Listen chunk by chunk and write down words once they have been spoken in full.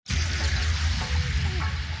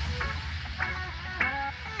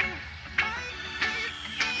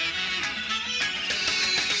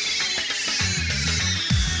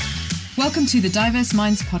Welcome to the Diverse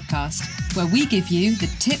Minds podcast, where we give you the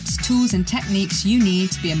tips, tools, and techniques you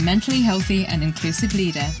need to be a mentally healthy and inclusive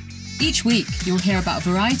leader. Each week, you'll hear about a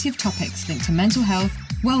variety of topics linked to mental health,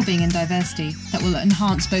 well-being, and diversity that will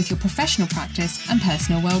enhance both your professional practice and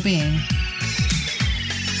personal well-being.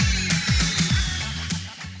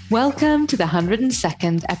 Welcome to the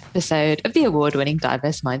 102nd episode of the award-winning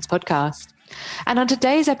Diverse Minds podcast. And on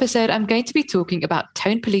today's episode, I'm going to be talking about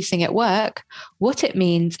tone policing at work, what it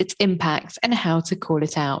means, its impacts, and how to call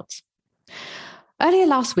it out. Earlier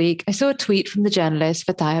last week, I saw a tweet from the journalist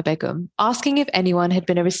Fataya Begum asking if anyone had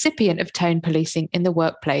been a recipient of tone policing in the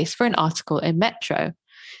workplace for an article in Metro.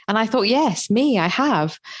 And I thought, yes, me, I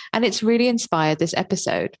have. And it's really inspired this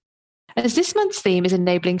episode. As this month's theme is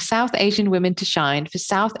enabling South Asian women to shine for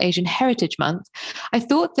South Asian Heritage Month, I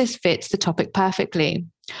thought this fits the topic perfectly.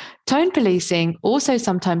 Tone policing, also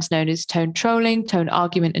sometimes known as tone trolling, tone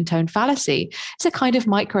argument, and tone fallacy, is a kind of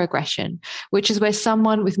microaggression, which is where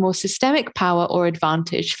someone with more systemic power or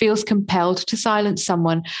advantage feels compelled to silence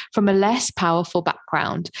someone from a less powerful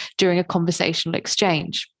background during a conversational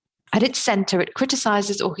exchange. At its center, it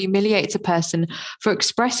criticizes or humiliates a person for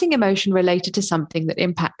expressing emotion related to something that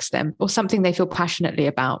impacts them or something they feel passionately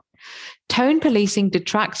about. Tone policing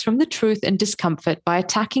detracts from the truth and discomfort by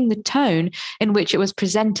attacking the tone in which it was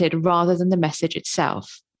presented rather than the message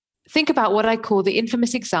itself. Think about what I call the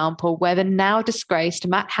infamous example where the now disgraced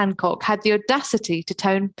Matt Hancock had the audacity to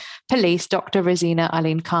tone police Dr. Rosina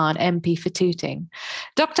Allin Khan, MP, for tooting.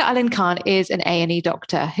 Dr. Allin Khan is an A&E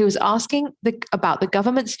doctor who was asking about the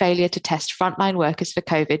government's failure to test frontline workers for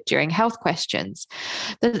COVID during health questions.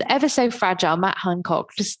 The ever so fragile Matt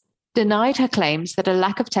Hancock just denied her claims that a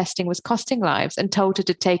lack of testing was costing lives and told her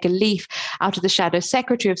to take a leaf out of the Shadow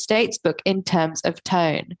Secretary of State's book in terms of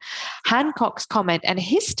tone. Hancock's comment and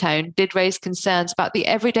his tone did raise concerns about the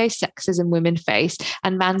everyday sexism women face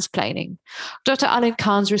and mansplaining. Dr. Allin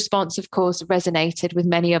Khan's response, of course, resonated with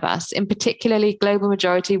many of us, in particularly global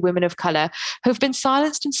majority women of colour who have been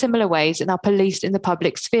silenced in similar ways and are policed in the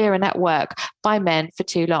public sphere and at work by men for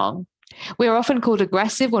too long. We are often called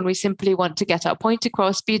aggressive when we simply want to get our point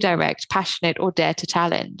across, be direct, passionate, or dare to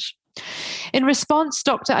challenge. In response,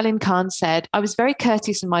 Dr. Allin Khan said, "I was very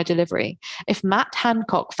courteous in my delivery. If Matt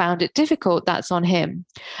Hancock found it difficult, that's on him.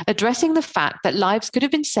 Addressing the fact that lives could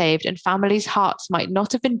have been saved and families' hearts might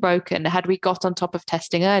not have been broken had we got on top of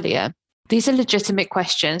testing earlier. These are legitimate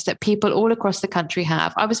questions that people all across the country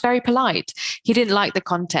have. I was very polite. He didn't like the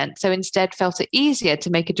content, so instead felt it easier to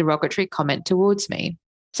make a derogatory comment towards me."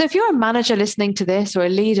 So if you're a manager listening to this, or a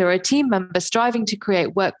leader or a team member striving to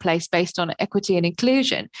create workplace based on equity and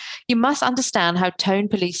inclusion, you must understand how tone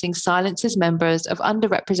policing silences members of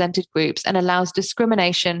underrepresented groups and allows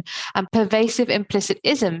discrimination and pervasive implicit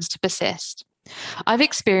isms to persist. I've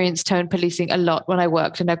experienced tone policing a lot when I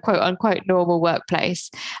worked in a quote unquote normal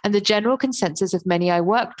workplace. And the general consensus of many I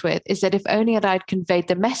worked with is that if only I'd conveyed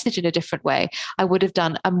the message in a different way, I would have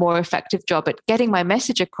done a more effective job at getting my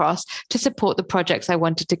message across to support the projects I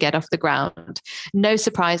wanted to get off the ground. No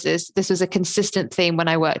surprises. This was a consistent theme when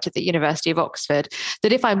I worked at the University of Oxford,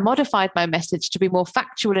 that if I modified my message to be more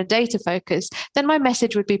factual and data focused, then my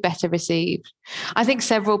message would be better received. I think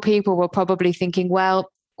several people were probably thinking,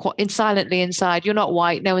 well, silently inside, you're not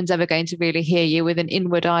white, no one's ever going to really hear you, with an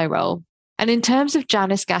inward eye roll. And in terms of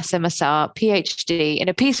Janice Gasser-Massar, PhD, in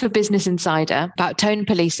a piece for Business Insider about tone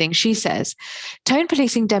policing, she says, tone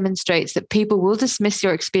policing demonstrates that people will dismiss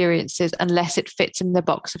your experiences unless it fits in the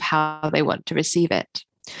box of how they want to receive it.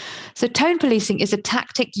 So tone policing is a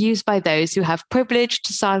tactic used by those who have privilege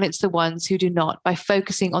to silence the ones who do not by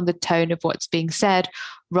focusing on the tone of what's being said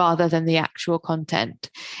rather than the actual content.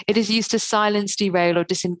 It is used to silence, derail, or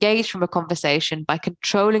disengage from a conversation by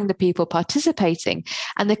controlling the people participating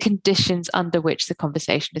and the conditions under which the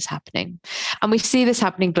conversation is happening. And we see this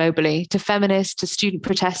happening globally to feminists, to student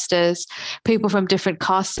protesters, people from different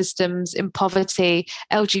caste systems, in poverty,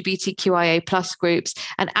 LGBTQIA plus groups,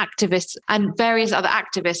 and activists, and various other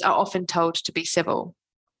activists are often told to be civil.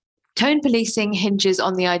 Tone policing hinges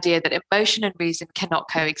on the idea that emotion and reason cannot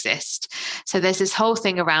coexist. So there's this whole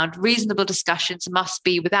thing around reasonable discussions must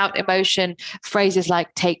be without emotion, phrases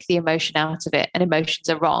like take the emotion out of it, and emotions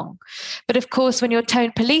are wrong. But of course, when you're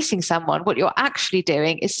tone policing someone, what you're actually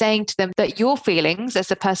doing is saying to them that your feelings as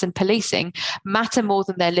the person policing matter more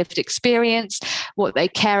than their lived experience, what they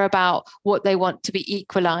care about, what they want to be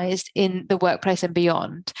equalized in the workplace and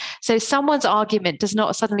beyond. So someone's argument does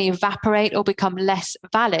not suddenly evaporate or become less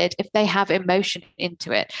valid if they have emotion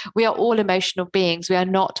into it. We are all emotional beings. We are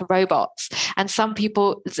not robots. And some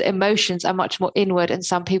people's emotions are much more inward and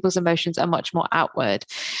some people's emotions are much more outward.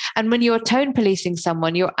 And when you're tone policing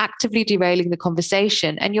someone, you're actively derailing the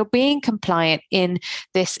conversation and you're being compliant in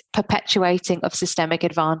this perpetuating of systemic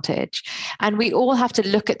advantage. And we all have to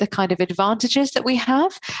look at the kind of advantages that we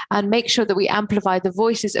have and make sure that we amplify the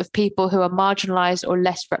voices of people who are marginalized or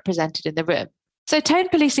less represented in the room. So tone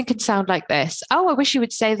policing can sound like this. Oh, I wish you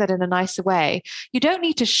would say that in a nicer way. You don't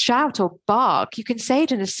need to shout or bark. You can say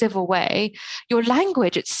it in a civil way. Your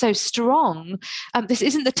language, it's so strong. This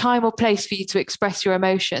isn't the time or place for you to express your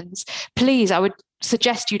emotions. Please, I would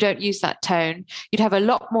suggest you don't use that tone. You'd have a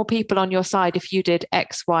lot more people on your side if you did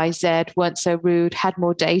X, Y, Z, weren't so rude, had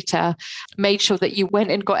more data, made sure that you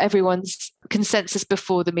went and got everyone's consensus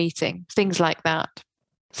before the meeting, things like that.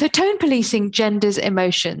 So tone policing genders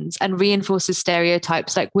emotions and reinforces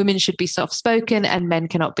stereotypes like women should be soft-spoken and men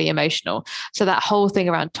cannot be emotional. So that whole thing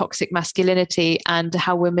around toxic masculinity and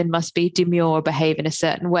how women must be demure or behave in a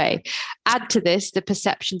certain way. Add to this the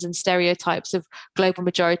perceptions and stereotypes of global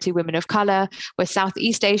majority women of color, where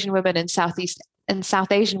Southeast Asian women and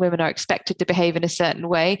South Asian women are expected to behave in a certain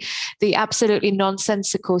way, the absolutely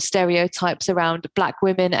nonsensical stereotypes around Black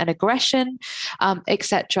women and aggression,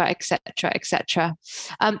 etc., etc., etc.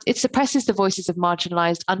 It suppresses the voices of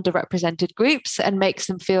marginalized, underrepresented groups and makes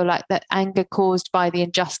them feel like that anger caused by the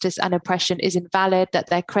injustice and oppression is invalid, that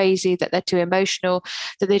they're crazy, that they're too emotional,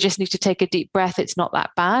 that they just need to take a deep breath. It's not that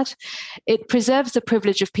bad. It preserves the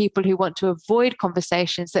privilege of people who want to avoid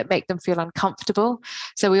conversations that make them feel uncomfortable.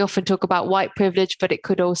 So we often talk about white privilege, but it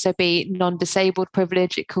could also be non-disabled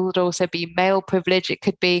privilege. It could also be male privilege. It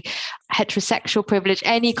could be heterosexual privilege,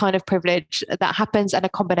 any kind of privilege that happens, and a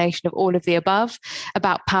combination of all of the above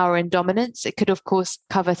about power and dominance. It could, of course,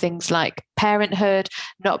 cover things like parenthood,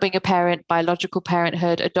 not being a parent, biological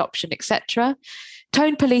parenthood, adoption, etc.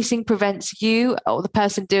 Tone policing prevents you or the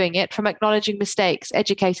person doing it from acknowledging mistakes,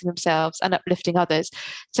 educating themselves, and uplifting others.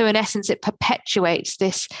 So in essence, it perpetuates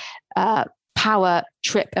this power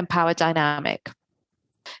trip and power dynamic.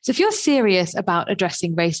 So if you're serious about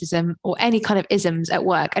addressing racism or any kind of isms at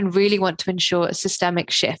work and really want to ensure a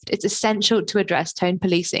systemic shift, it's essential to address tone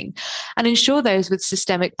policing and ensure those with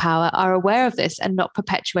systemic power are aware of this and not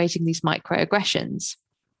perpetuating these microaggressions.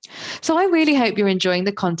 So I really hope you're enjoying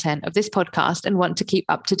the content of this podcast and want to keep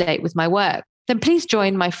up to date with my work. Then please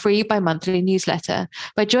join my free bi-monthly newsletter.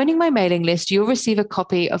 By joining my mailing list, you'll receive a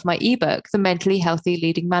copy of my ebook, The Mentally Healthy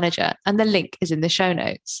Leading Manager, and the link is in the show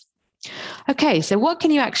notes. Okay, so what can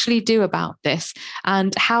you actually do about this?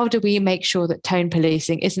 And how do we make sure that tone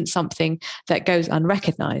policing isn't something that goes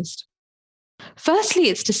unrecognized? Firstly,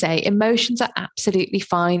 it's to say emotions are absolutely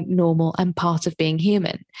fine, normal, and part of being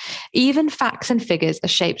human. Even facts and figures are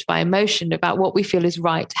shaped by emotion about what we feel is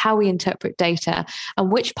right, how we interpret data,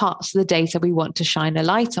 and which parts of the data we want to shine a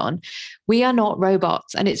light on. We are not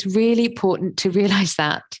robots, and it's really important to realize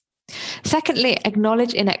that. Secondly,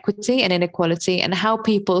 acknowledge inequity and inequality and how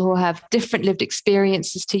people who have different lived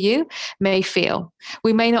experiences to you may feel.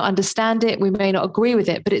 We may not understand it, we may not agree with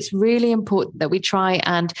it, but it's really important that we try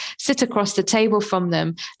and sit across the table from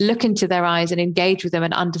them, look into their eyes and engage with them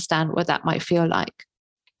and understand what that might feel like.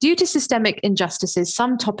 Due to systemic injustices,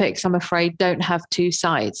 some topics, I'm afraid, don't have two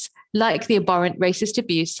sides. Like the abhorrent racist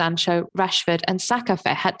abuse Sancho, Rashford and Saka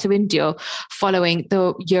had to endure following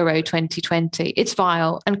the Euro 2020. It's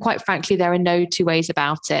vile, and quite frankly, there are no two ways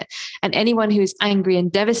about it. And anyone who is angry and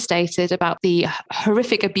devastated about the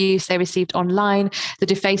horrific abuse they received online, the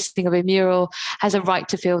defacing of a mural, has a right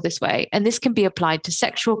to feel this way. And this can be applied to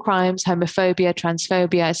sexual crimes, homophobia,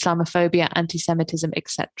 transphobia, Islamophobia, anti-Semitism,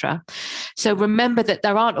 etc. So remember that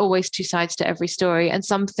there aren't always two sides to every story, and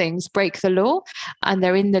some things break the law, and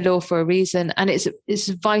they're in the law for a reason. And it's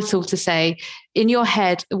vital to say, in your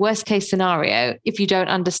head, worst case scenario, if you don't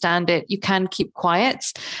understand it, you can keep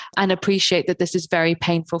quiet and appreciate that this is very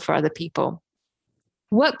painful for other people.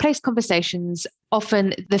 Workplace conversations,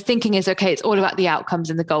 often the thinking is, okay, it's all about the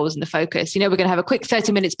outcomes and the goals and the focus. We're going to have a quick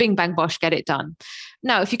 30 minutes, bing, bang, bosh, get it done.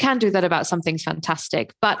 Now, if you can do that about something,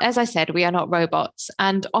 fantastic. But as I said, we are not robots.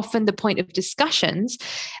 And often the point of discussions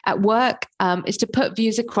at work is to put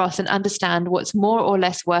views across and understand what's more or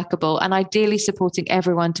less workable, and ideally supporting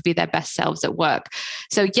everyone to be their best selves at work.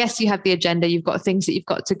 So yes, you have the agenda, you've got things that you've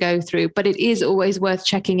got to go through, but it is always worth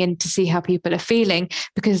checking in to see how people are feeling,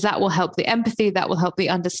 because that will help the empathy, that will help the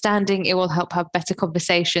understanding, it will help have better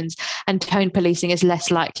conversations, and tone policing is less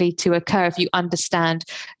likely to occur if you understand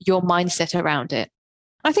your mindset around it.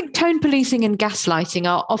 I think tone policing and gaslighting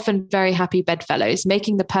are often very happy bedfellows,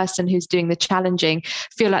 making the person who's doing the challenging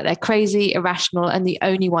feel like they're crazy, irrational, and the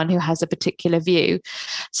only one who has a particular view.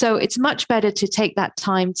 So it's much better to take that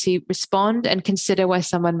time to respond and consider where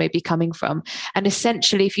someone may be coming from. And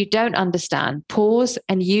essentially, if you don't understand, pause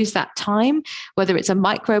and use that time, whether it's a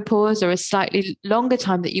micro pause or a slightly longer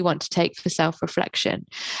time that you want to take for self-reflection.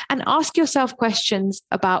 And ask yourself questions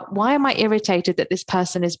about, why am I irritated that this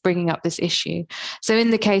person is bringing up this issue? So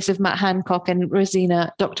in the case of Matt Hancock and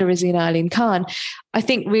Dr. Rosina Alim Khan, I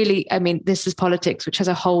think really, this is politics, which has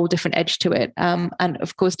a whole different edge to it. And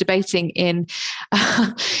of course, debating in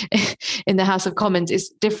the House of Commons is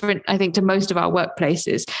different, I think, to most of our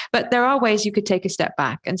workplaces. But there are ways you could take a step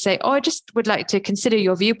back and say, oh, I just would like to consider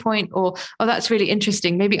your viewpoint, or, oh, that's really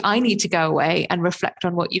interesting. Maybe I need to go away and reflect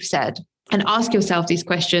on what you've said. And ask yourself these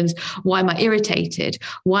questions. Why am I irritated?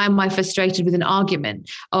 Why am I frustrated with an argument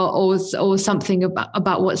or something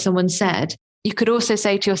about what someone said? You could also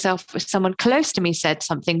say to yourself, if someone close to me said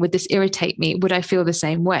something, would this irritate me? Would I feel the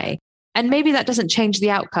same way? And maybe that doesn't change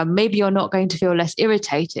the outcome. Maybe you're not going to feel less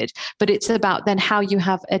irritated, but it's about then how you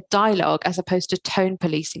have a dialogue as opposed to tone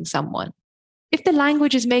policing someone. If the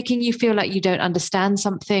language is making you feel like you don't understand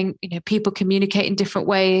something, people communicate in different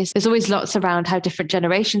ways. There's always lots around how different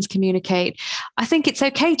generations communicate. I think it's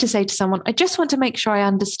okay to say to someone, I just want to make sure I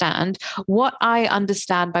understand. What I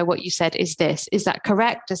understand by what you said is this. Is that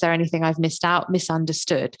correct? Is there anything I've missed out,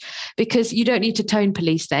 misunderstood? Because you don't need to tone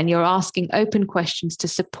police then. You're asking open questions to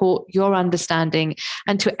support your understanding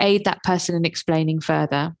and to aid that person in explaining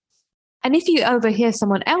further. And if you overhear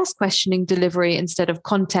someone else questioning delivery instead of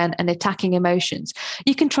content and attacking emotions,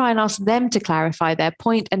 you can try and ask them to clarify their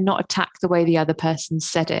point and not attack the way the other person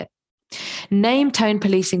said it. Name tone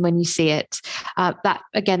policing when you see it.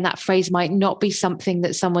 That phrase might not be something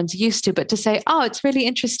that someone's used to, but to say, oh, it's really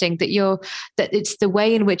interesting that it's the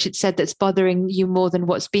way in which it's said that's bothering you more than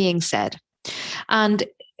what's being said. And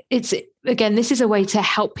this is a way to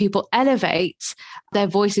help people elevate their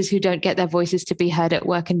voices who don't get their voices to be heard at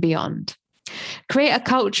work and beyond. Create a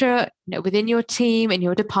culture within your team, in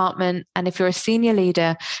your department, and if you're a senior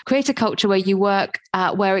leader, create a culture where you work,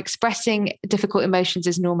 where expressing difficult emotions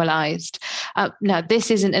is normalized. Now,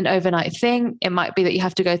 this isn't an overnight thing. It might be that you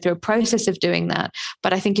have to go through a process of doing that.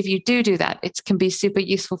 But I think if you do that, it can be super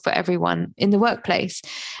useful for everyone in the workplace.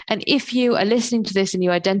 And if you are listening to this and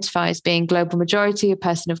you identify as being global majority, a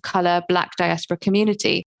person of color, Black diaspora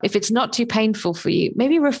community, if it's not too painful for you,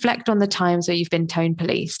 maybe reflect on the times where you've been tone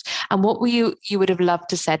policed and what you would have loved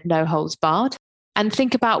to said no holds barred, and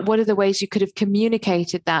think about what are the ways you could have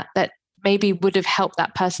communicated that maybe would have helped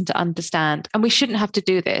that person to understand. And we shouldn't have to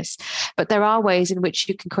do this, but there are ways in which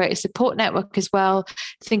you can create a support network as well.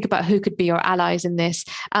 Think about who could be your allies in this,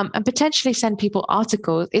 and potentially send people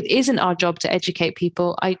articles. It isn't our job to educate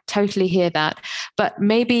people. I totally hear that. But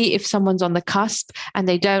maybe if someone's on the cusp and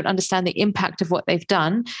they don't understand the impact of what they've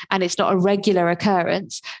done, and it's not a regular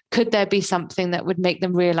occurrence, could there be something that would make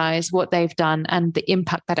them realize what they've done and the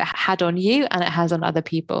impact that it had on you and it has on other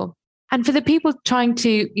people? And for the people trying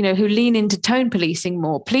to, who lean into tone policing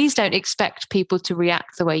more, please don't expect people to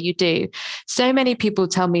react the way you do. So many people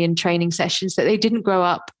tell me in training sessions that they didn't grow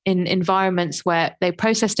up in environments where they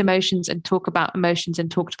processed emotions and talked about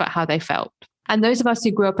how they felt. And those of us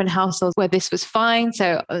who grew up in households where this was fine,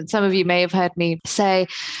 so some of you may have heard me say,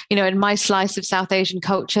 in my slice of South Asian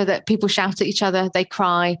culture, that people shout at each other, they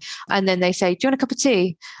cry, and then they say, do you want a cup of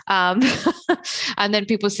tea? And then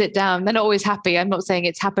people sit down. They're not always happy. I'm not saying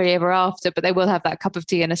it's happily ever after, but they will have that cup of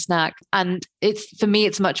tea and a snack. And for me,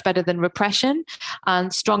 it's much better than repression.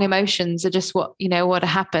 And strong emotions are just what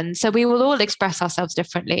happens. So we will all express ourselves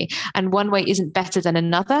differently. And one way isn't better than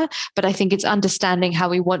another. But I think it's understanding how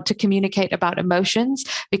we want to communicate about emotions,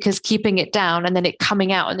 because keeping it down and then it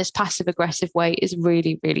coming out in this passive aggressive way is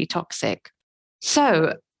really, really toxic.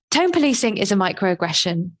 So tone policing is a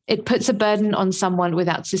microaggression. It puts a burden on someone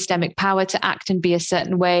without systemic power to act and be a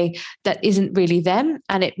certain way that isn't really them.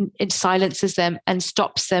 And it silences them and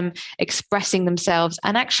stops them expressing themselves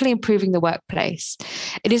and actually improving the workplace.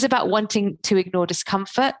 It is about wanting to ignore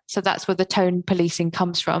discomfort. So that's where the tone policing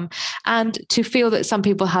comes from. And to feel that some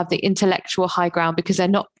people have the intellectual high ground because they're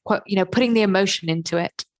not quite, putting the emotion into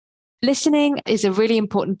it. Listening is a really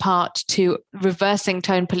important part to reversing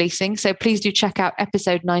tone policing. So please do check out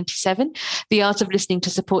episode 97, The Art of Listening to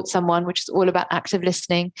Support Someone, which is all about active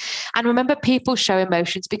listening. And remember, people show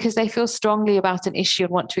emotions because they feel strongly about an issue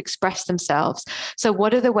and want to express themselves. So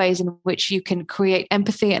what are the ways in which you can create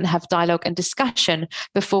empathy and have dialogue and discussion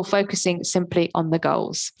before focusing simply on the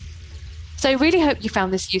goals? So I really hope you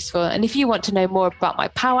found this useful. And if you want to know more about my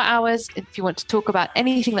power hours, if you want to talk about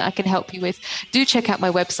anything that I can help you with, do check out my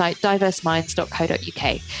website,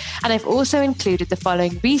 diverseminds.co.uk. And I've also included the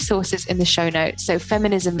following resources in the show notes. So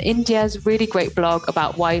Feminism India's really great blog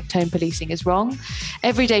about why tone policing is wrong.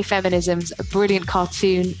 Everyday Feminism's a brilliant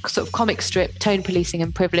cartoon, sort of comic strip, Tone Policing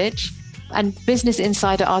and Privilege. And Business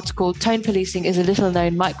Insider article, Tone Policing is a little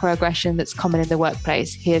known microaggression that's common in the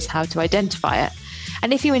workplace. Here's how to identify it.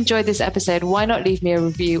 And if you enjoyed this episode, why not leave me a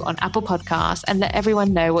review on Apple Podcasts and let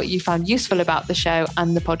everyone know what you found useful about the show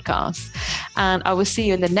and the podcast. And I will see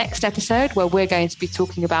you in the next episode where we're going to be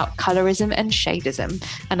talking about colorism and shadeism.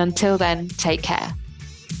 And until then, take care.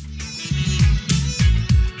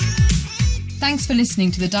 Thanks for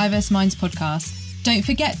listening to the Diverse Minds podcast. Don't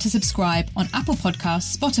forget to subscribe on Apple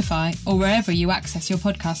Podcasts, Spotify, or wherever you access your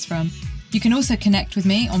podcasts from. You can also connect with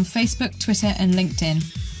me on Facebook, Twitter, and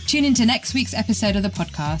LinkedIn. Tune into next week's episode of the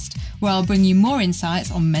podcast, where I'll bring you more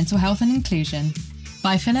insights on mental health and inclusion.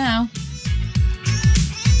 Bye for now.